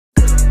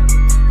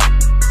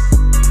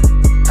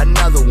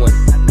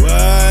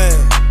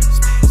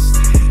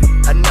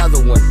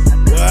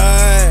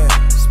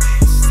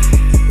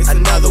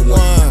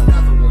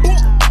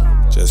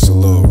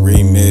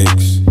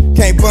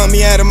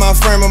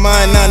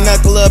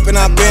knuckle up and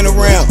I've been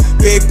around.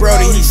 Big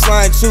Brody, he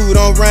slime too,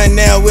 don't run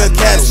now, we'll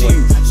catch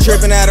you.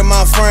 Tripping out of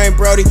my frame,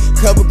 Brody,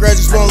 couple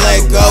grudges won't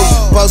let go.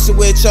 Posted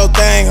with your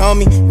thing,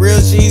 homie, real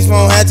G's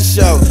won't have to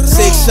show.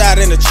 6 shot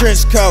in a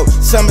trench coat,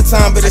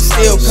 summertime but it's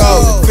still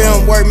cold.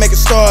 Film work, make a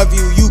star of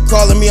you, you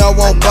calling me, I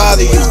won't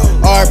bother you.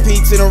 RP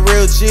to the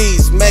real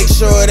G's, make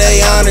sure they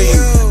honor you.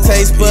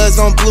 Taste buds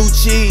on blue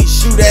cheese,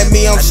 shoot at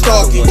me, I'm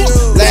stalking you.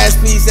 Last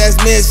piece that's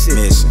missing,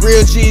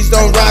 real G's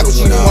don't rock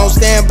with you. Won't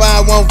stand by,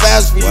 won't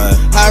vouch for you.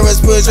 High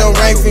risk push your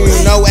rank for you,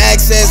 no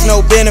access,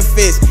 no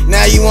benefits.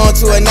 Now you on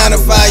to a 9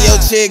 to 5, your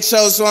chick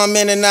shows, so I'm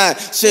in a 9.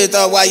 Shit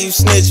thought why you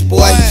snitch,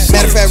 boy.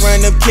 Matter of fact,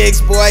 run them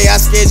kicks, boy. I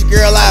scared your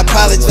girl, I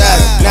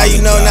apologize. Now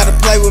you know not to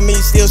play with me,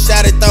 still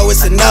shot it though,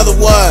 it's another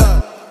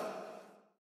one.